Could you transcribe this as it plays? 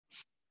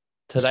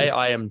Today,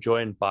 I am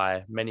joined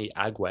by Manny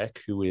Aguek,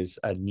 who is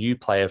a new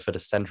player for the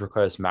Central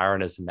Coast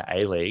Mariners in the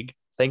A-League.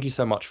 Thank you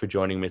so much for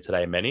joining me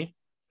today, Manny.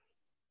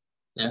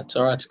 Yeah, it's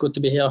all right. It's good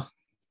to be here.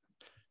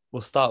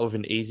 We'll start with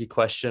an easy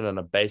question and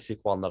a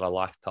basic one that I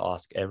like to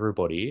ask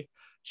everybody.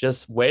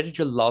 Just where did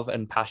your love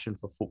and passion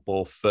for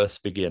football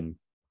first begin?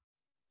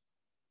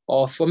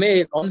 For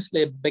me,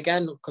 honestly, it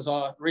began because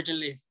I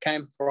originally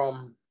came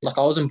from,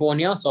 I wasn't born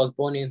here. So I was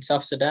born in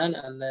South Sudan.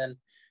 And then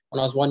when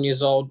I was 1 year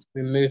old,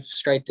 we moved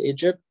straight to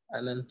Egypt.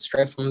 And then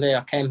straight from there,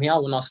 I came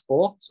here when I was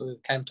four. So we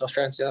came to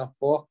Australia in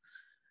 2004.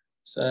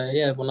 So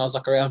yeah, when I was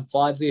like around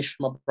five-ish,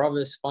 my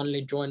brothers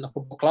finally joined the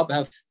football club. I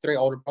have three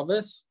older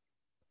brothers.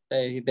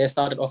 They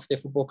started off their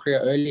football career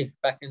early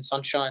back in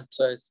Sunshine,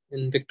 so it's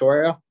in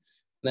Victoria.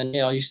 And then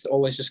yeah, I used to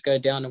always just go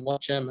down and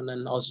watch them, and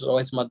then I was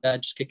always my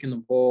dad just kicking the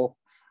ball,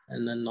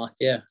 and then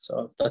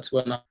so that's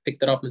when I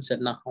picked it up and said,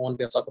 "Nah, I want to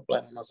be a soccer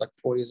player." When I was like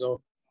 4 years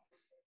old.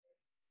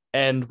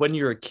 And when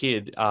you were a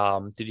kid,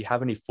 did you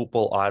have any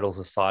football idols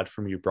aside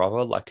from your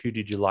brother? Like, who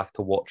did you like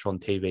to watch on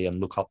TV and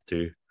look up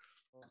to?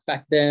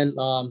 Back then,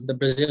 the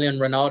Brazilian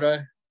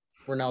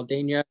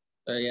Ronaldinho.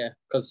 So yeah,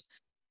 because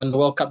when the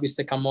World Cup used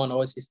to come on, I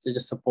always used to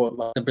just support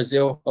like the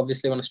Brazil.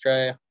 Obviously, when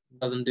Australia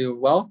doesn't do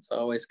well, so I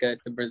always go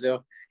to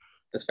Brazil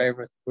as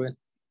favorite to win.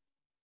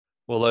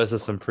 Well, those are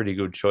some pretty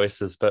good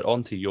choices. But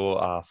on to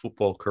your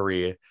football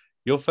career.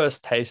 Your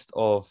first taste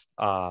of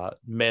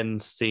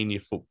men's senior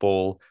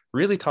football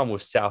really come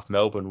with South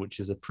Melbourne,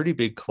 which is a pretty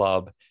big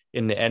club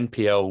in the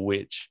NPL,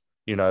 which,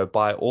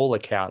 by all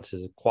accounts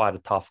is quite a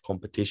tough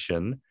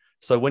competition.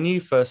 So when you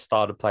first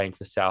started playing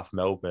for South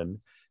Melbourne,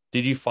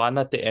 did you find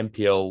that the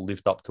NPL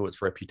lived up to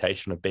its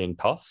reputation of being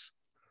tough?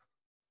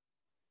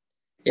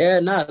 Yeah,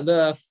 no,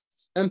 the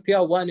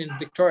NPL one in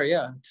Victoria,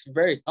 yeah, it's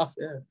very tough.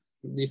 Yeah,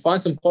 you find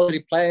some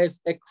quality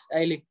players, ex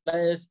A League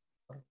players.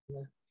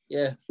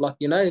 Yeah,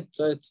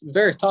 so it's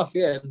very tough.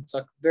 Yeah, it's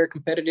like very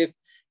competitive.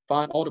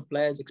 Find older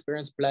players,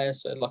 experienced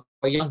players. So like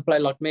a young player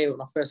like me,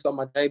 when I first got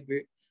my debut,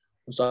 it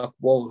was like,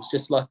 whoa, it's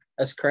just like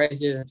as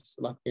crazy as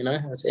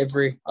as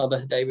every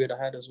other debut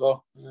I had as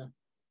well. Yeah.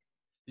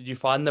 Did you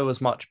find there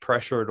was much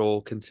pressure at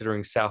all,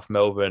 considering South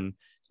Melbourne,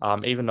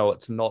 even though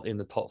it's not in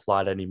the top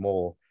flight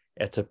anymore,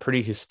 it's a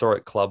pretty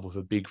historic club with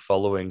a big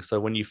following. So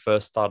when you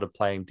first started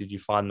playing, did you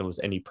find there was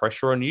any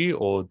pressure on you,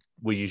 or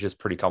were you just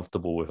pretty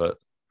comfortable with it?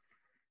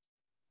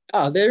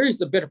 There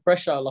is a bit of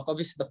pressure. Like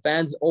obviously the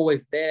fans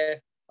always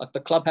there. Like the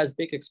club has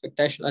big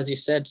expectation, as you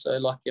said. So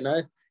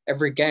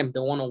every game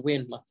they want to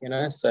win.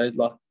 So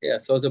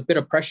it's a bit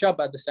of pressure,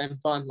 but at the same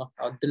time, like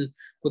I didn't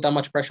put that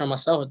much pressure on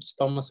myself. I just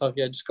told myself,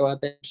 yeah, just go out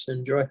there, just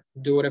enjoy,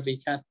 do whatever you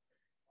can.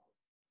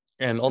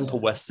 And on to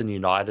Yeah. Western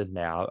United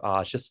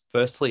now. Just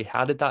firstly,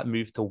 how did that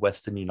move to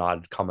Western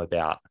United come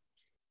about?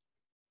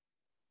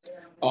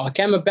 I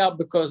came about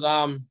because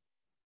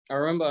I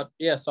remember,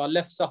 yeah, so I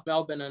left South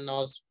Melbourne and I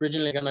was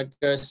originally gonna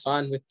go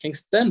sign with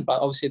Kingston, but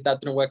obviously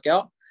that didn't work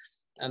out.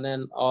 And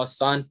then I was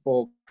signed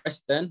for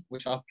Preston,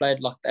 which I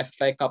played like the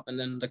FA Cup, and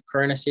then the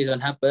Corona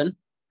season happened.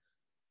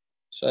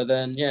 So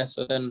then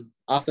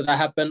after that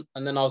happened,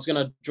 and then I was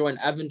gonna join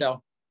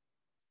Avondale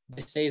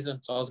this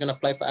season. So I was gonna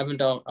play for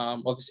Avondale,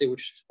 obviously,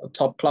 which is a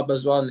top club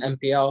as well in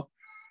NPL.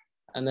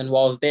 And then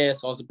while I was there,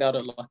 so I was about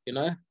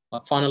to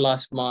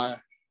finalize my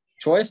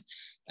choice.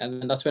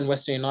 And then that's when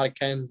Western United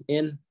came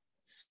in.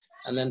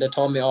 And then they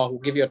told me, oh, we'll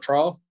give you a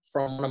trial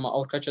from one of my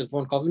old coaches,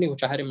 Vaughan Coveney,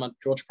 which I had in my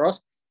George Cross,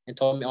 and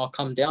told me, I'll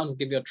come down, we'll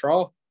give you a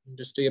trial, and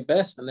just do your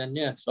best. And then,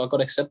 yeah, so I got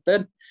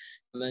accepted.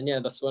 And then, yeah,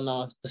 that's when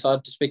I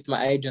decided to speak to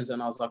my agents,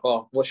 and I was like,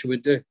 oh, what should we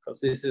do?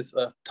 Because this is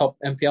a top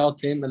NPL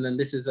team, and then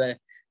this is an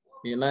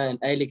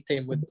A-League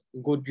team with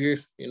good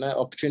youth,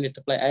 opportunity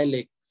to play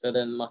A-League. So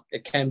then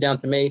it came down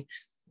to me,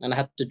 and I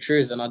had to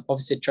choose, and I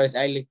obviously chose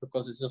A-League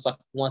because it's just like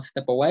one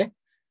step away.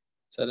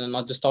 So then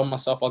I just told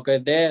myself I'll go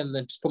there and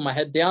then just put my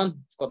head down.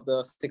 I've got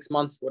the 6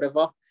 months,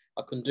 whatever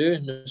I can do,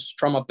 and just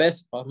try my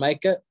best. If I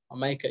make it, I'll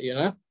make it,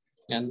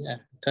 And yeah,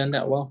 it turned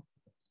out well.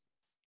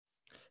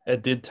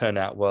 It did turn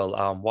out well.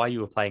 While you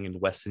were playing in the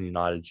Western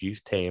United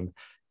youth team,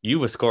 you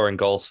were scoring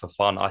goals for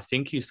fun. I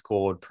think you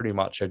scored pretty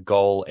much a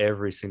goal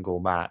every single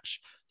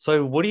match.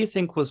 So what do you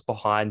think was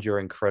behind your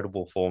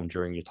incredible form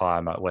during your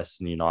time at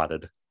Western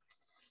United?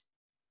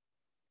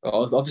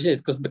 Well, obviously, it's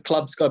because the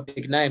club's got a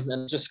big name,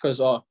 and just because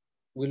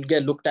we'll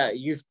get looked at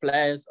youth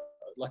players.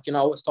 I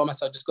always tell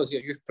myself, just because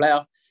you're a youth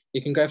player,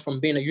 you can go from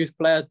being a youth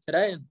player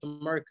today and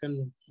tomorrow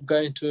can go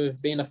into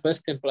being a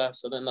first team player.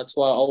 So then that's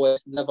why I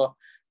always never,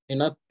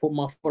 put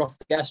my foot off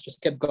the gas,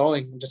 just kept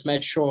going and just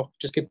made sure,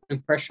 just keep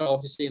putting pressure,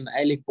 obviously, in the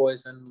A-League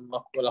boys and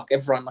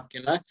everyone,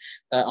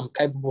 that I'm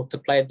capable to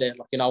play there.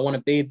 I want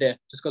to be there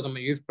just because I'm a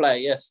youth player.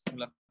 Yes,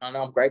 I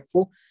know I'm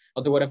grateful.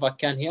 I'll do whatever I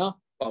can here,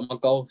 but my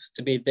goal is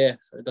to be there.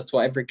 So that's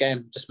why every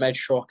game just made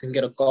sure I can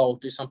get a goal,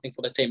 do something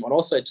for the team, and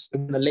also just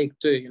in the league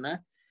too,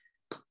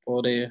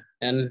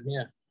 and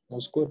yeah, it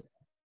was good.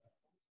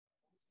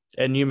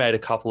 And you made a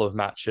couple of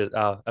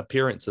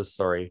appearances,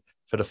 sorry,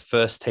 for the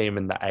first team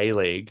in the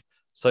A-League.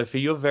 So for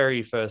your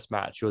very first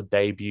match, your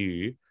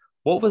debut,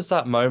 what was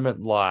that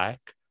moment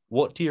like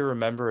What do you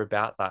remember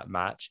about that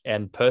match?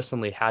 And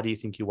personally, how do you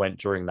think you went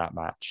during that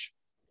match?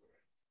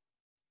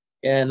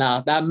 Yeah,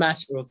 now that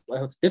match was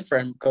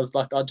different because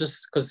I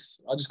just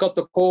got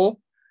the call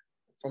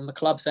from the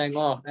club saying,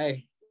 "Oh,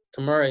 hey,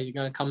 tomorrow you're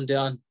gonna come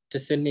down to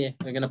Sydney.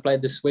 We're gonna play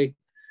this week,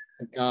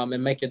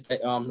 and make it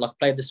like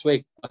play this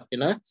week, like, you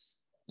know."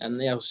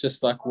 And yeah, it was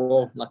just like,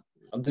 whoa, like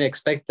I didn't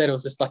expect that. It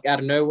was just like out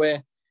of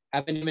nowhere.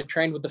 Haven't even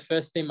trained with the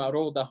first team at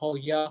all the whole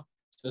year.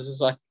 So it was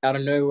just like out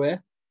of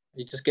nowhere.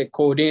 You just get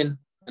called in,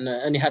 and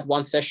I only had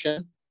one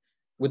session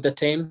with the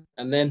team,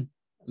 and then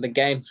the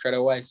game straight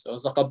away. So I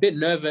was like a bit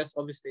nervous,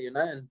 obviously, you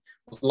know, and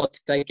it was a lot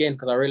to take in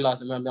because I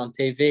realized I'm gonna be on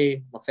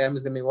TV, my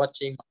family's gonna be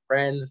watching, my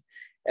friends,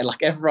 and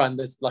like everyone.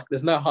 There's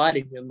no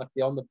hiding, and like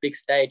you're on the big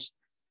stage.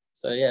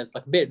 So yeah, it's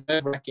like a bit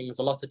nerve wracking. There's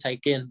a lot to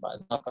take in,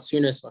 but like as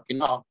soon as like you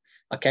know,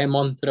 I came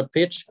onto the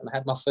pitch and I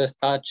had my first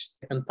touch,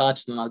 second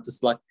touch, and I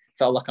just like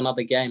felt like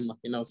another game. Like,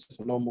 you know, it's just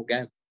a normal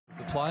game.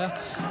 The player.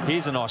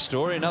 Here's a nice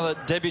story. Another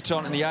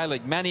debutant in the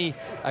A-League, Manny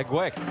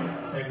Aguek,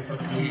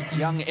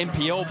 young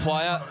NPL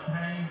player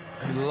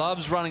who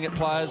loves running at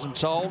players, I'm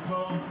told.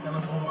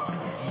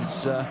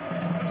 He's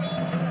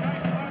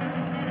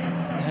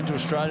came to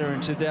Australia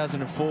in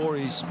 2004.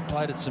 He's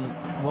played at some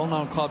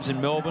well-known clubs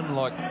in Melbourne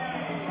like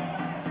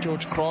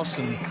George Cross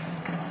and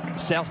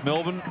South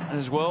Melbourne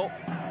as well.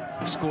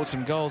 He scored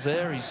some goals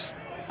there. He's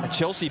a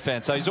Chelsea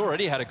fan, so he's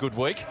already had a good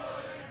week.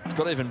 It's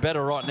got even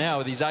better right now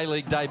with his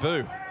A-League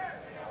debut.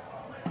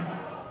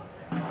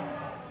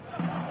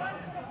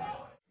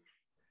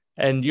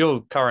 And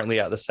you're currently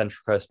at the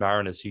Central Coast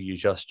Mariners, who you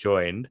just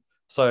joined.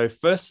 So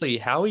firstly,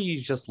 how are you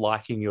just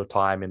liking your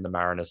time in the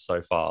Mariners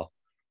so far?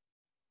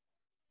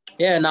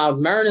 Yeah, now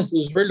Mariners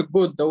was really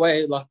good the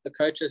way like the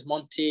coaches,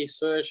 Monty,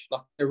 Serge,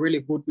 like they're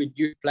really good with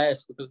youth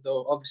players because they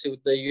were obviously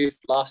with the youth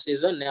last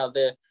season. Now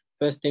they're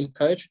first team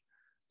coach.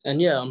 And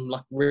yeah, I'm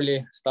like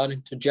really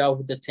starting to gel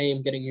with the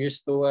team, getting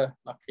used to it.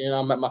 Like, you know,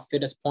 I'm at my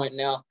fittest point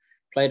now.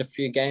 Played a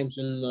few games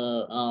in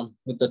the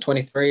with the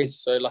 23s,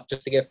 so like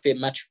just to get fit,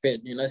 match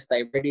fit, you know,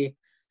 stay ready.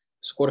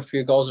 Scored a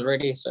few goals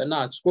already, so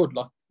no, it's good.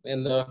 Like,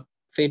 and the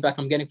feedback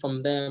I'm getting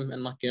from them,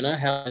 and like, you know,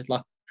 how they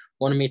like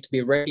wanted me to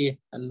be ready,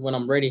 and when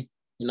I'm ready,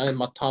 you know,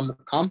 my time will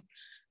come.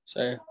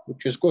 So,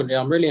 which is good. Yeah,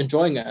 I'm really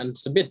enjoying it, and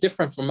it's a bit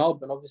different from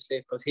Melbourne,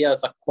 obviously, because here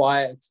it's like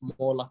quiet. It's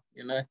more like,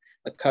 you know,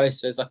 the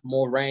coast. There's like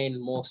more rain,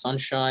 more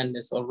sunshine.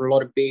 There's a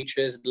lot of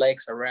beaches,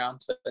 lakes around,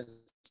 so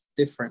it's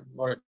different. A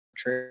lot of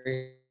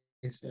trees.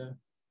 Yeah.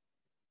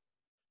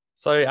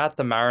 So at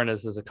the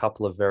Mariners, there's a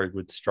couple of very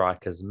good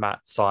strikers,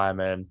 Matt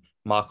Simon,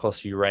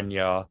 Marcos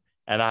Urenia,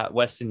 and at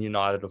Western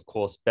United, of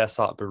course,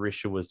 Besart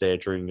Berisha was there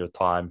during your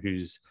time,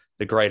 who's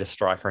the greatest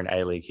striker in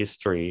A-League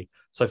history.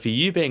 So for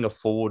you being a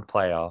forward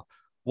player,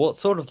 what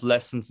sort of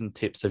lessons and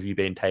tips have you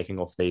been taking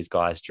off these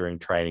guys during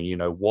training? You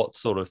know, what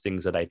sort of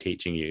things are they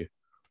teaching you?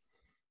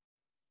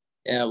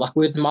 Yeah, like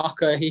with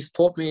Marco, he's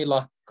taught me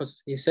like,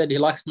 because he said he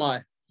likes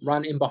my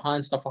run in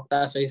behind, stuff like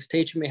that. So he's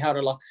teaching me how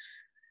to like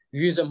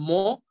use it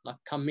more, like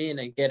come in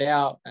and get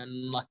out,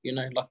 and like, you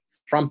know, like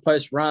front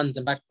post runs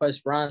and back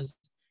post runs,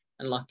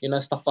 and like, you know,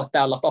 stuff like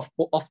that, like off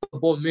the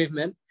ball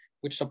movement,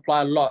 which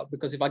apply a lot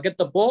because if I get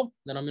the ball,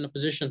 then I'm in a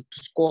position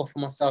to score for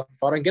myself.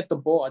 If I don't get the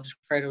ball, I just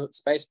create a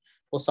space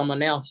for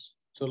someone else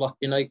to like,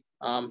 you know,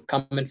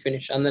 come and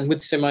finish. And then with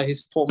Simo,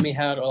 he's taught me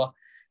how to like,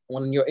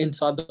 when you're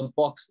inside the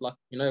box, like,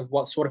 you know,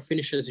 what sort of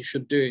finishes you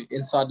should do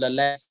inside the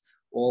legs,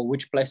 or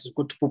which place is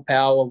good to put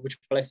power, which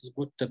place is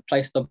good to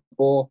place the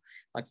ball,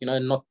 like, you know,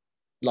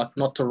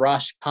 not to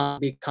rush,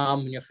 can't be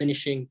calm when you're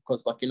finishing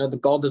because, like, you know, the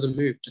goal doesn't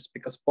move, just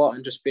pick a spot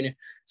and just finish.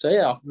 So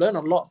yeah, I've learned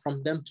a lot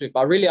from them too,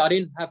 but really I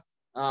didn't have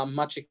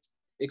much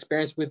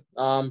experience with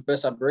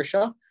Bersa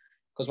Berisha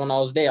because when I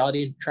was there I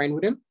didn't train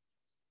with him,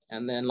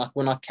 and then like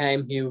when I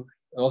came, he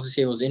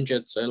obviously was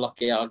injured, so like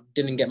yeah, I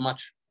didn't get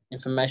much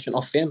information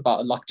off him,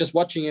 but like just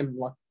watching him,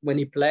 like when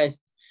he plays,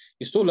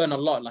 you still learn a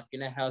lot, like, you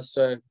know, how he's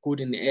so good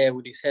in the air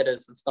with his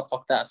headers and stuff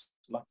like that. So,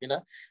 like, you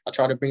know, I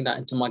try to bring that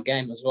into my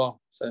game as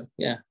well. So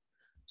yeah,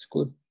 it's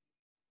good.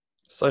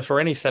 So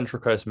for any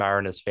Central Coast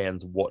Mariners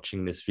fans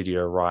watching this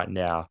video right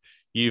now,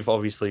 you've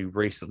obviously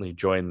recently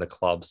joined the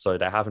club, so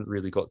they haven't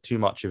really got too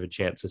much of a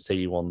chance to see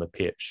you on the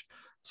pitch.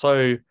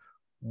 So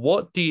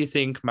what do you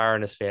think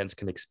Mariners fans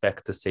can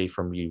expect to see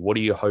from you? What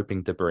are you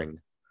hoping to bring?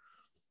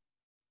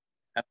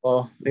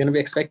 Well, they're going to be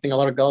expecting a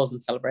lot of goals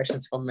and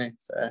celebrations from me.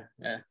 So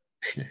yeah.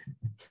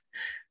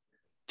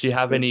 Do you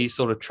have any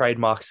sort of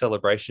trademark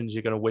celebrations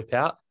you're going to whip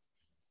out?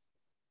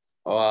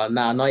 Oh,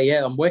 no, not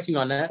yet. I'm working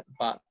on that,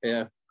 but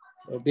yeah,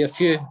 there'll be a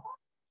few.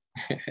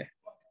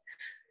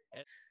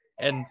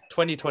 And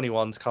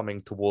 2021's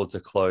coming towards a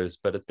close,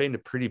 but it's been a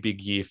pretty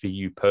big year for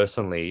you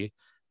personally.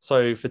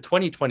 So for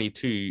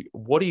 2022,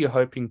 what are you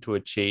hoping to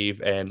achieve,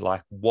 and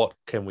like what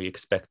can we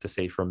expect to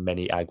see from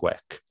Manny Aguek?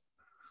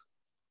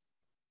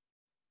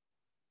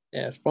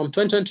 Yeah, from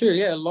 2022,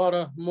 yeah, a lot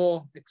of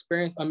more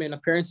experience. I mean,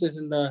 appearances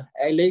in the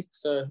A-League,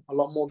 so a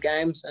lot more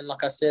games, and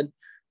like I said,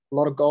 a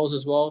lot of goals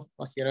as well.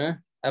 Like, you know,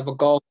 have a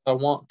goal. I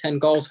want 10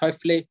 goals,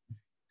 hopefully.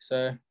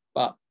 So,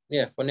 but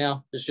yeah, for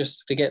now, it's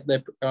just to get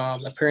the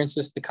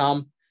appearances to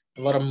come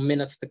a lot of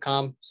minutes to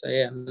come. So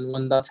yeah, and then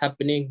when that's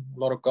happening, a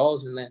lot of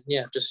goals, and then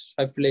yeah, just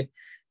hopefully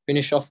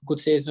finish off a good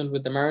season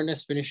with the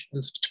Mariners, finish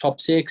in the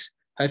top 6,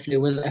 hopefully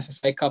win the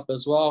FFA Cup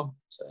as well.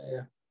 So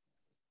yeah.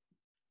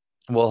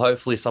 Well,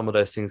 hopefully some of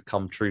those things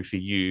come true for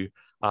you.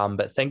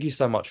 But thank you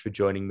so much for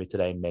joining me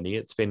today, Manny.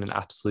 It's been an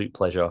absolute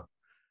pleasure.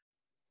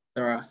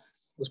 All right.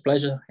 It was a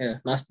pleasure. Yeah,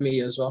 nice to meet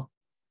you as well.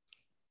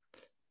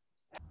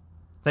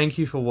 Thank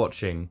you for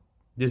watching.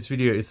 This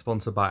video is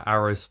sponsored by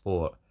Arrow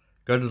Sport.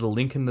 Go to the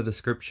link in the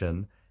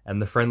description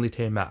and the friendly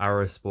team at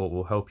Arrow Sport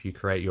will help you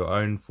create your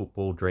own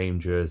football dream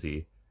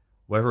jersey.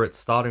 Whether it's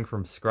starting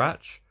from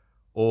scratch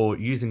or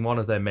using one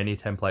of their many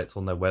templates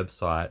on their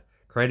website,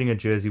 creating a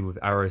jersey with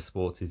Arrow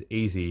Sports is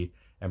easy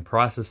and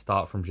prices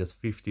start from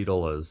just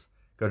 $50.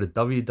 Go to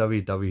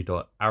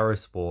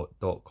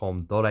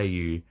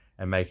www.arrowsport.com.au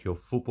and make your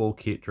football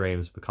kit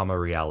dreams become a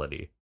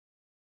reality.